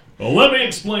best butt. Well, let me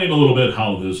explain a little bit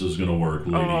how this is going to work,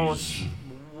 ladies.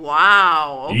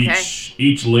 Wow. Okay.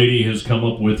 Each lady has come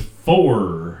up with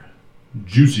 4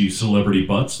 juicy celebrity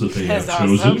butts that they have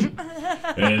chosen.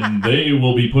 And they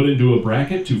will be put into a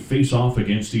bracket to face off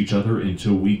against each other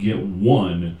until we get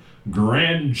one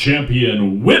grand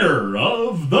champion winner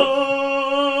of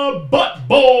the Butt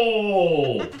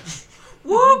Bowl.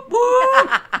 Whoop,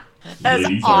 whoop. That's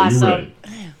Ladies, awesome. are you ready?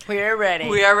 We're ready.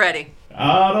 We are ready.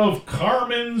 Out of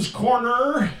Carmen's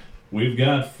corner, we've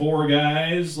got 4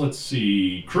 guys. Let's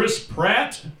see. Chris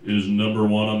Pratt is number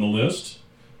 1 on the list.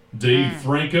 Dave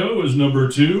Franco is number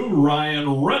 2.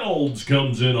 Ryan Reynolds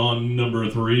comes in on number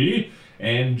 3.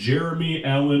 And Jeremy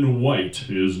Allen White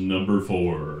is number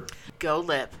 4. Go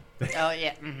Lip. Oh,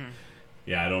 yeah. Mm-hmm.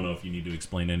 Yeah, I don't know if you need to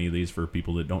explain any of these for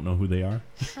people that don't know who they are.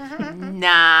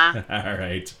 Nah. All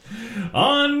right.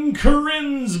 On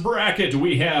Corinne's bracket,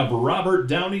 we have Robert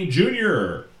Downey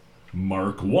Jr.,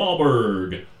 Mark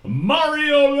Wahlberg,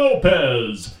 Mario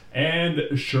Lopez, and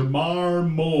Shamar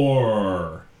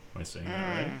Moore. Am I saying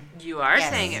that right? You are Yes.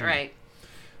 saying it right.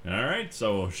 All right,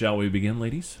 so shall we begin,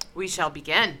 ladies? We shall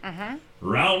begin.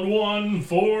 Round 1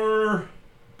 for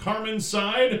Carmen's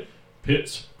side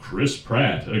pits Chris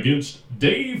Pratt against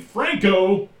Dave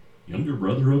Franco, younger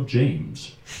brother of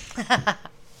James.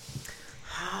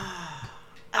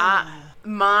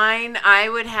 Mine, I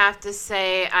would have to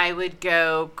say I would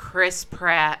go Chris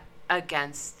Pratt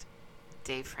against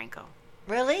Dave Franco.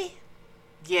 Really?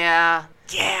 Yeah.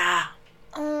 Yeah.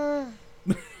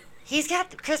 He's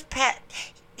got Chris Pratt.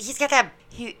 He's got that.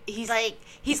 He's Like-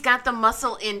 he's got the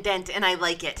muscle indent and I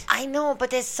like it. I know,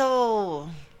 but it's so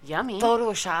Yummy.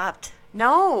 photoshopped.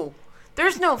 No.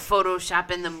 There's no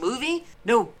Photoshop in the movie.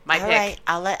 No, my All pick. right,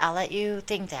 I'll let you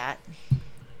think that.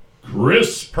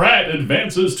 Chris Pratt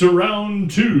advances to round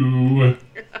 2.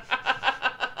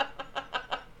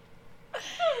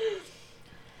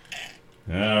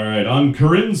 All right, on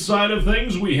Corinne's side of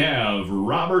things, we have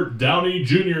Robert Downey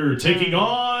Jr. taking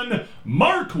on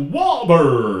Mark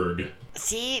Wahlberg.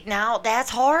 See, now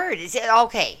that's hard. Is it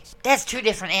okay? That's 2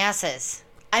 different asses.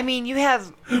 I mean, you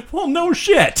have Well, no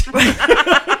shit. you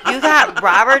got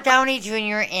Robert Downey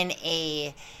Jr.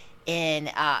 in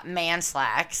man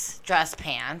slacks, dress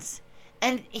pants,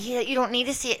 and you don't need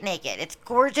to see it naked. It's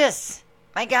gorgeous.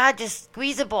 My God, just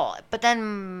squeezable. But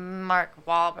then Mark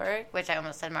Wahlberg, which I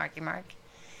almost said Marky Mark.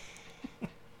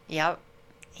 Yep,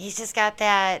 he's just got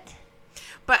that.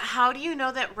 But how do you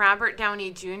know that Robert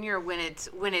Downey Jr. when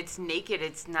it's naked,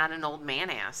 it's not an old man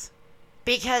ass?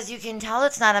 Because you can tell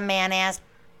it's not a man ass.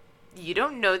 You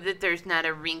don't know that there's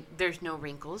no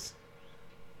wrinkles.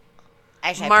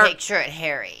 Actually, Mark- I picture it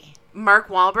hairy. Mark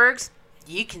Wahlberg's,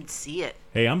 you can see it.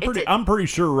 Hey, I'm It's pretty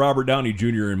sure Robert Downey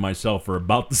Jr. and myself are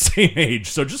about the same age,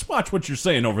 so just watch what you're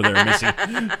saying over there, Missy.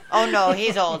 Oh no,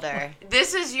 he's older.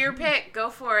 This is your pick. Go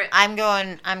for it. I'm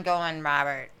going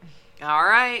Robert. All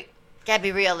right. Gotta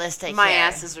be realistic. My here.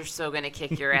 asses are so gonna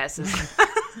kick your asses.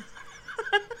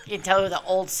 You can tell who the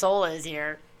old soul is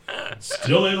here.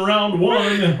 Still in round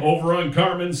 1, over on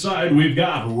Carmen's side, we've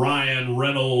got Ryan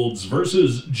Reynolds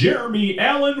versus Jeremy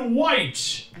Allen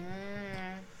White.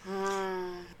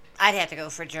 I'd have to go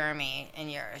for Jeremy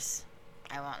and yours.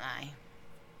 I won't lie.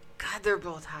 God, they're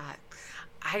both hot.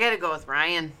 I gotta go with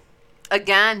Ryan.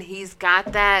 Again, he's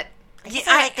got that.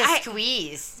 I like the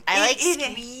squeeze. I like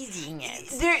it- squeezing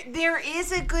it. There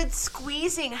is a good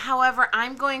squeezing. However,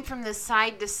 I'm going from the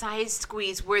side to side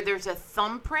squeeze where there's a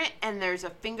thumbprint and there's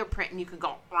a fingerprint, and you can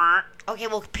go. "Wah." Okay,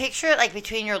 well, picture it like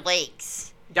between your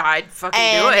legs. I'd fucking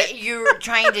do And it. you're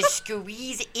trying to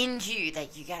squeeze into,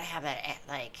 like, you gotta have that,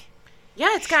 like...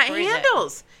 Yeah, it's got Where is it?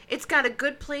 handles. It's got a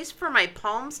good place for my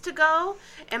palms to go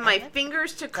and my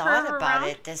fingers to curve Thought about around.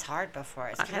 it this hard before.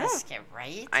 It's I kind know. of scary,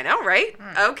 right? I know, right?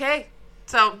 Okay.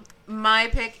 So, my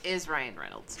pick is Ryan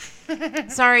Reynolds.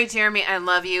 Sorry, Jeremy, I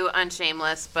love you on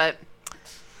Shameless, but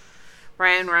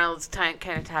Ryan Reynolds kind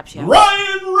of tops you out.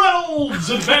 Ryan Reynolds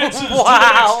advances to the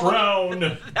Wow. next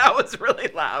round. That was really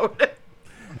loud.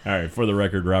 All right, for the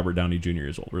record, Robert Downey Jr.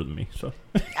 is older than me, so...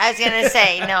 I was gonna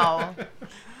say, no.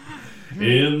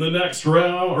 In the next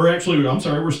round, or actually, I'm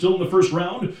sorry, we're still in the first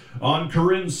round. On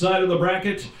Corinne's side of the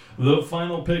bracket, the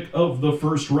final pick of the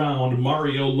first round,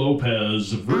 Mario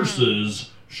Lopez versus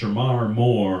Shamar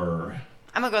Moore.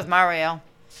 I'm gonna go with Mario.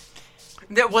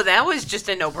 Well, that was just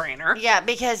a no-brainer. Yeah,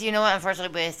 because you know what?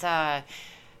 Unfortunately, with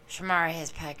Shamar,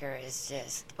 his pecker is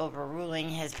just overruling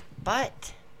his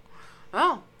butt.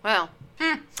 Oh, well.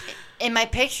 In my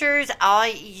pictures, all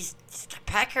he's Just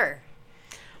peck her.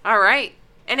 All right.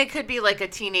 And it could be like a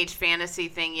teenage fantasy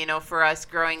thing, for us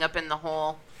growing up in the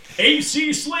hole.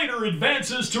 AC Slater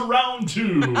advances to round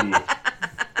 2.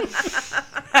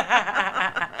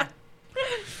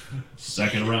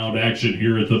 Second round action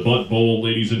here at the Butt Bowl,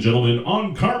 ladies and gentlemen.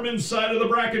 On Carmen's side of the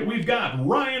bracket, we've got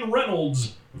Ryan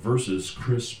Reynolds versus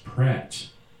Chris Pratt.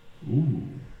 Ooh,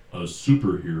 a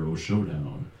superhero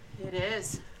showdown. It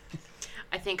is.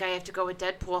 I think I have to go with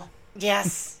Deadpool.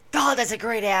 Yes. God, that's a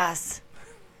great ass.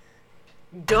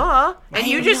 Duh. And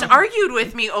you just argued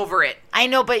with me over it. I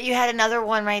know, but you had another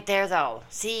one right there, though.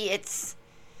 See, it's...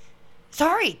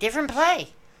 Sorry, different play.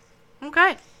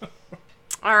 Okay.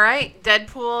 All right.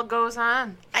 Deadpool goes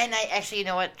on. And I actually, you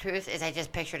know what, truth is I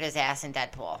just pictured his ass in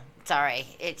Deadpool. Sorry.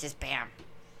 It just, bam.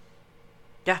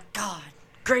 Yeah. God.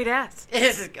 Great ass.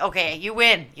 This is, okay, you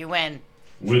win. You win.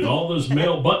 With all this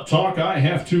male butt talk, I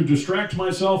have to distract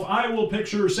myself. I will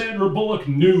picture Sandra Bullock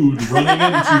nude running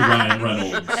into Ryan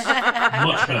Reynolds.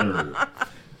 Much better.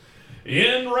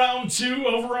 In round 2,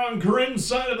 over on Corinne's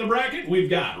side of the bracket, we've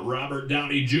got Robert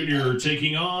Downey Jr.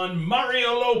 taking on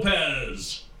Mario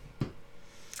Lopez.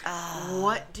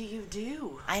 What do you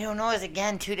do? I don't know. It's,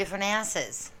 again, 2 different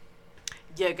asses.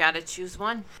 You gotta choose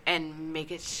one and make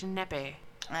it snappy.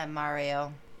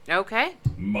 Mario. Okay.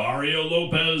 Mario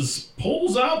Lopez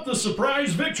pulls out the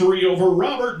surprise victory over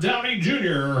Robert Downey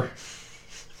Jr.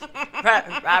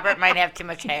 Robert might have too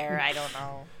much hair. I don't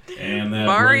know. And that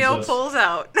Mario brings us, pulls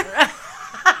out.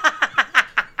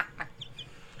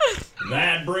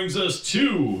 that brings us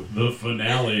to the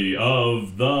finale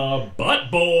of the Butt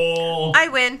Bowl. I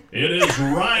win. It is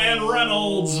Ryan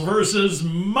Reynolds versus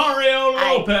Mario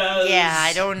Lopez.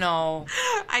 I don't know.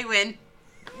 I win.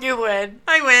 You win.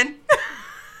 I win.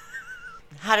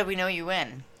 How do we know you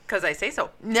win? Because I say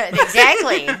so. No,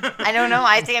 exactly. I don't know.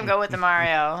 I think I'm going with the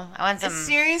Mario. I want some...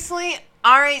 Seriously?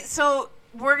 All right, so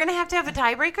we're going to have a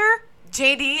tiebreaker?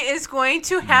 JD is going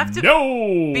to have to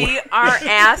be our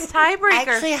ass tiebreaker.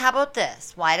 Actually, how about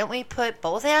this? Why don't we put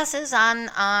both asses on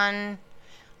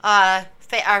our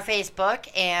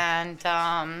Facebook and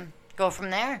go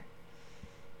from there?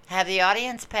 Have the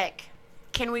audience pick.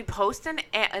 Can we post a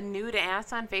nude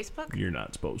ass on Facebook? You're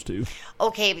not supposed to.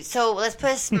 Okay, so let's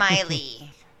put a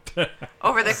smiley.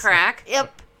 Over the crack?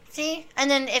 Yep. See? And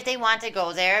then if they want to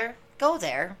go there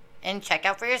and check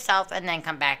out for yourself and then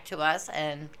come back to us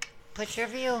and put your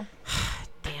view.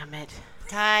 Damn it.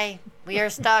 Ty, we are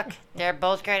stuck. They're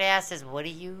both great asses. What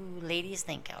do you ladies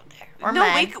think out there? Or no,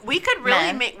 men? we could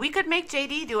really Men. we could make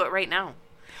JD do it right now,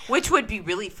 which would be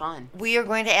really fun. We are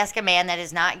going to ask a man that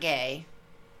is not gay.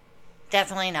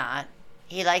 Definitely not.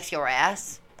 He likes your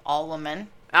ass. All women.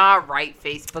 All right,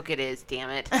 Facebook it is, damn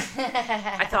it.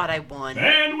 I thought I won.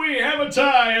 And we have a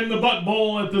tie in the Butt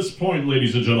Bowl at this point,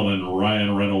 ladies and gentlemen.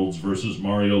 Ryan Reynolds versus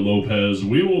Mario Lopez.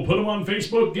 We will put them on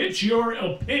Facebook. Get your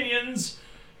opinions,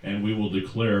 and we will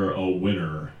declare a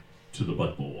winner to the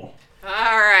Butt Bowl. All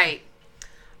right.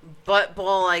 Butt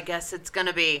Bowl, I guess it's going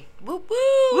to be. Whoop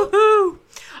whoop. Woohoo!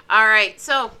 All right,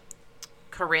 so,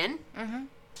 Corinne,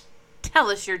 tell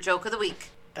us your joke of the week.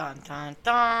 Dun dun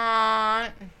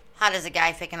dun. How does a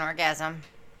guy fake an orgasm?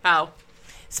 Oh.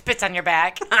 Spits on your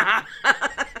back.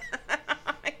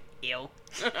 Ew. All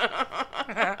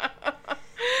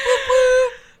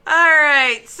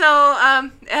right.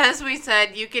 So, as we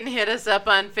said, you can hit us up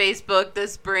on Facebook.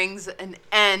 This brings an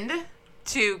end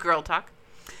to Girl Talk.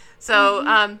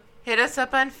 So, hit us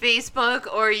up on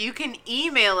Facebook, or you can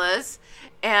email us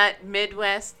at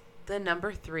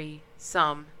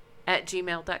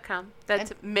midwest3some@gmail.com.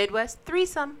 That's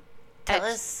midwest3some Tell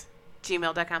us.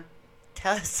 gmail.com.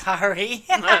 Tell us sorry.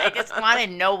 I just want to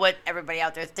know what everybody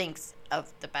out there thinks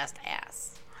of the best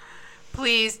ass.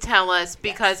 Please tell us,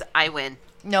 because I win.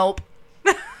 Nope.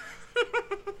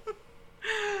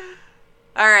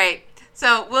 All right.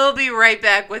 So we'll be right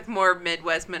back with more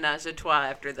Midwest Menage a Trois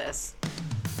after this.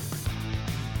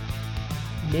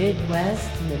 Midwest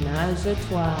Menage a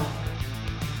Trois.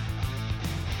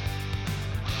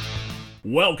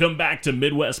 Welcome back to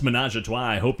Midwest Menage a Trois.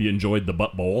 I hope you enjoyed the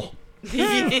Butt Bowl.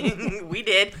 We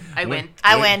did. I win.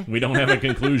 I win. We don't have a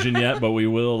conclusion yet, but we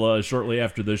will shortly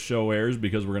after this show airs,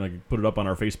 because we're going to put it up on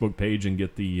our Facebook page and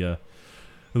get the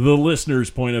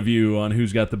listener's point of view on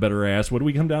who's got the better ass. What do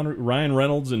we come down to? Ryan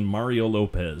Reynolds and Mario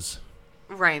Lopez.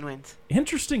 Ryan wins.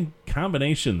 Interesting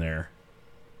combination there.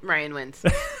 Ryan wins.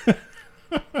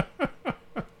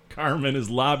 Carmen is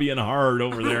lobbying hard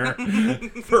over there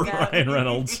for Ryan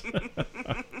Reynolds.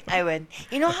 I would.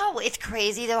 You know how it's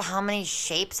crazy, though, how many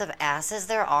shapes of asses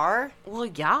there are? Well,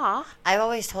 yeah. I've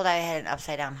always told I had an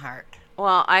upside-down heart.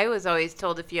 Well, I was always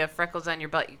told if you have freckles on your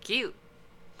butt, you're cute.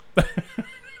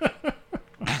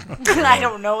 I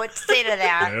don't know what to say to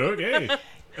that. Okay.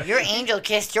 Your angel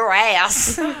kissed your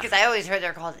ass. Because I always heard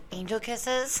they're called angel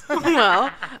kisses.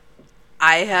 Well,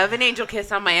 I have an angel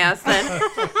kiss on my ass then.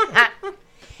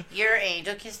 Your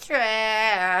angel kissed your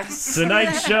ass.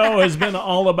 Tonight's show has been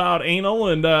all about anal,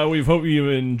 and we hope you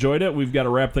enjoyed it. We've got to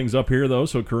wrap things up here, though,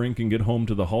 so Corinne can get home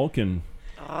to the Hulk and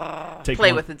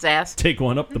Play with its ass. take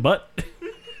one up the butt.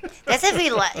 That's if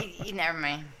we never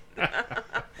mind.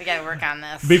 We got to work on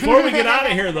this. Before we get out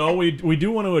of here, though, we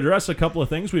do want to address a couple of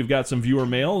things. We've got some viewer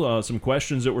mail, some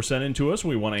questions that were sent in to us.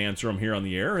 We want to answer them here on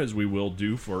the air, as we will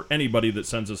do for anybody that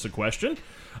sends us a question.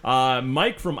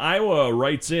 Mike from Iowa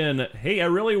writes in, "Hey, I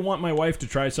really want my wife to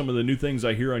try some of the new things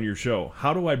I hear on your show.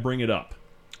 How do I bring it up?"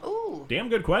 Ooh. Damn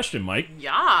good question, Mike.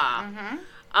 Yeah.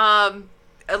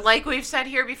 Like we've said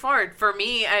here before, for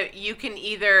me, you can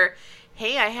either,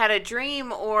 hey, I had a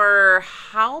dream, or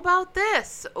how about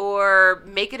this, or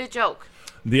make it a joke.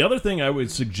 The other thing I would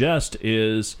suggest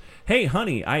is, hey,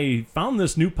 honey, I found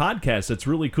this new podcast that's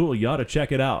really cool. You ought to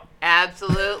check it out.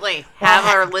 Absolutely. Have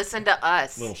her listen to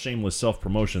us. Little shameless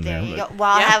self-promotion there. There you but- go.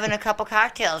 While Yeah. having a couple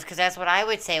cocktails, because that's what I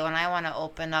would say when I want to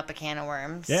open up a can of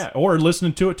worms. Yeah, or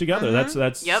listening to it together.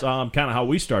 That's Yep. kind of how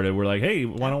we started. We're like, hey,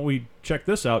 why don't we check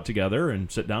this out together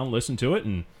and sit down, listen to it,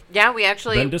 and Yeah, we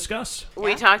actually then discuss.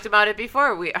 we talked about it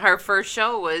before. Our first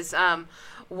show was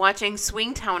watching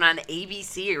Swingtown on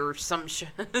ABC or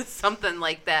something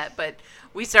like that. But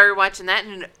we started watching that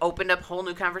and it opened up whole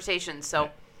new conversations. So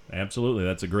Absolutely.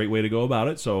 That's a great way to go about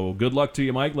it. So good luck to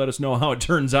you, Mike. Let us know how it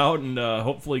turns out, and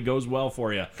hopefully goes well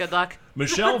for you. good luck.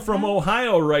 Michelle from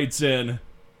Ohio writes in,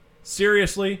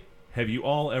 seriously, have you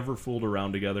all ever fooled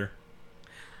around together?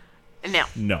 No.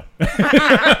 No.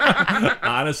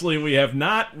 Honestly, we have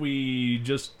not. We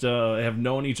just have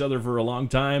known each other for a long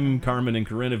time. Carmen and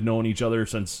Corinne have known each other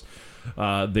since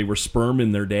they were sperm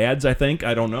in their dads, I think.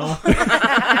 I don't know.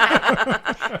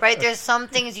 Right? There's some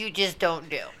things you just don't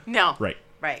do. No. Right.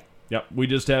 Right. Yep. We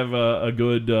just have a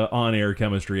good on-air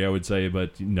chemistry, I would say.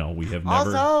 But no, we have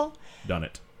never Also, done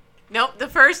it. Nope. The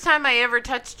first time I ever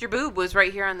touched your boob was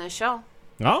right here on this show.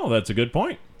 Oh, that's a good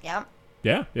point. yeah.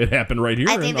 Yeah, it happened right here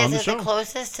I think on this the is show. the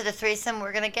closest to the threesome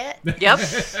we're going to get. Yep.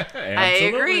 I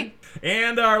agree.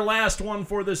 And our last one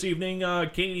for this evening,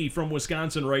 Katie from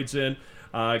Wisconsin writes in,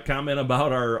 comment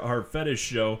about our fetish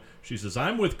show. She says,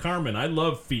 I'm with Carmen. I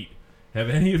love feet. Have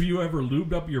any of you ever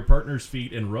lubed up your partner's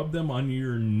feet and rubbed them on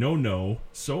your no-no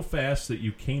so fast that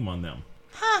you came on them?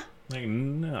 Huh. Like,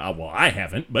 no, well, I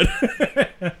haven't, but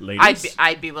ladies,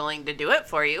 I'd be willing to do it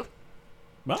for you.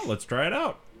 well, let's try it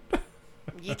out.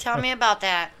 You tell me about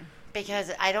that,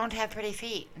 because I don't have pretty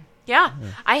feet. Yeah.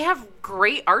 I have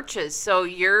great arches, so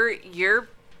your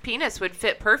penis would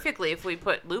fit perfectly if we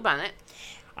put lube on it.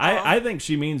 I think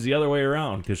she means the other way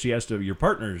around, because she has to have your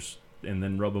partner's and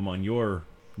then rub them on your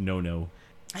no-no.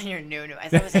 On your no-no. I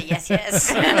thought it was a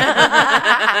yes.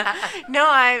 No,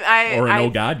 I Or an oh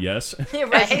God, yes.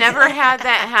 I've never had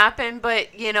that happen, but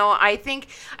I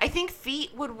think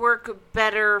feet would work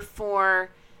better for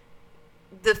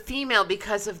the female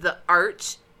because of the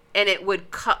arch, and it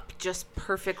would cup just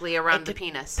perfectly around the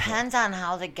penis. Depends on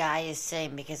how the guy is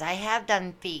sitting, because I have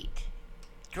done feet,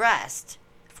 dressed,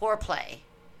 foreplay,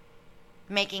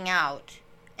 making out,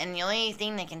 and the only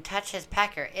thing that can touch his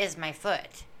pecker is my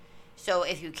foot. So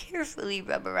if you carefully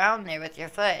rub around there with your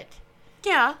foot,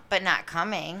 Yeah. but not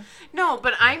coming, No,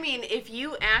 but I mean, if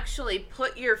you actually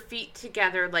put your feet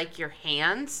together like your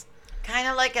hands. kind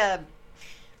of like a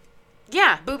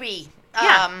Yeah. booby.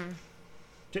 Yeah.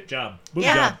 Tit job. Boob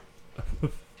Yeah.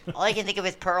 job. All I can think of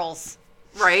is pearls.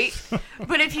 Right?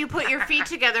 But if you put your feet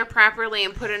together properly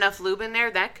and put enough lube in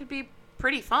there, that could be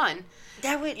pretty fun.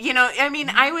 That would. I mean,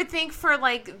 I would think for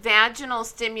like vaginal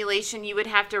stimulation, you would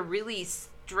have to really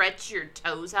stretch your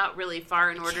toes out really far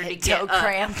in order to get toe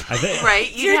cramp. I think, right.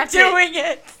 You'd You're have doing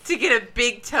it. to get a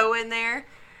big toe in there.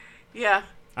 Yeah.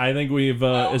 I think we've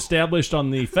established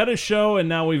on the fetish show, and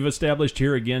now we've established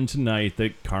here again tonight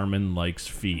that Carmen likes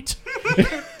feet.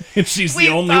 And she's the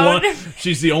only one.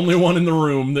 She's the only one in the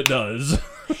room that does.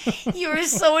 You were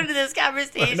so into this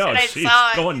conversation. No, I she's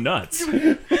saw it. going nuts.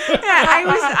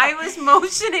 I was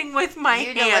motioning with my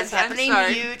You know hands. what's happening I'm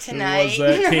sorry. to you Who tonight. was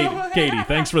that? Katie,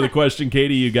 thanks for the question,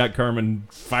 Katie. You got Carmen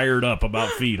fired up about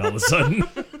feet all of a sudden.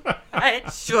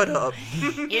 Shut up.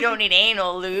 You don't need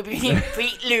anal lube. You need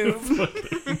feet lube.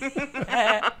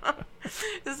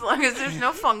 As long as there's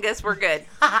no fungus, we're good.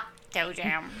 Toe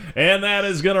jam. And that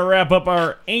is going to wrap up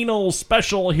our anal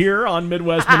special here on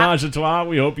Midwest Menage a Trois.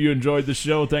 We hope you enjoyed the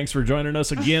show. Thanks for joining us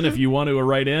again. If you want to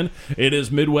write in, it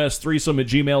is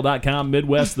MidwestThreesome@gmail.com,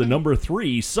 Midwest, the number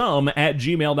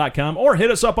 3some@gmail.com, or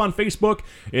hit us up on Facebook.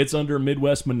 It's under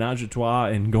Midwest Menage a Trois,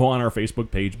 and go on our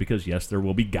Facebook page because, yes, there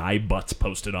will be guy butts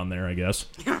posted on there, I guess.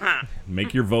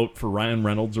 Make your vote for Ryan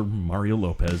Reynolds or Mario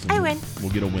Lopez. And I win.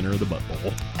 We'll get a winner of the butt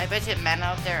bowl. I bet you men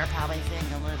out there are probably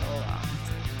feeling a little,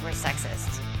 we're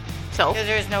sexist. So? Because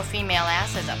there's no female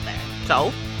asses up there.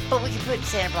 So? But we could put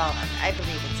Sandra Ball on. I believe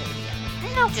in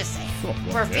JDM. No, just saying. Oh, well,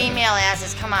 For yeah. female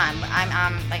asses, come on.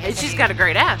 I'm like I said, She's got a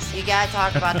great ass. You gotta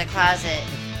talk about the closet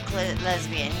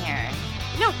lesbian here.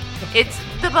 No, it's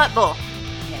the butt bowl.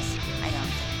 Yes, I know.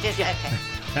 Just okay.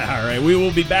 All right, we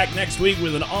will be back next week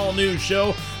with an all-new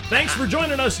show. Thanks for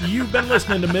joining us. You've been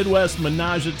listening to Midwest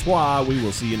Menage a Trois. We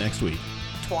will see you next week.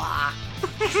 Twa.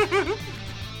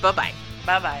 Bye-bye.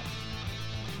 Bye bye.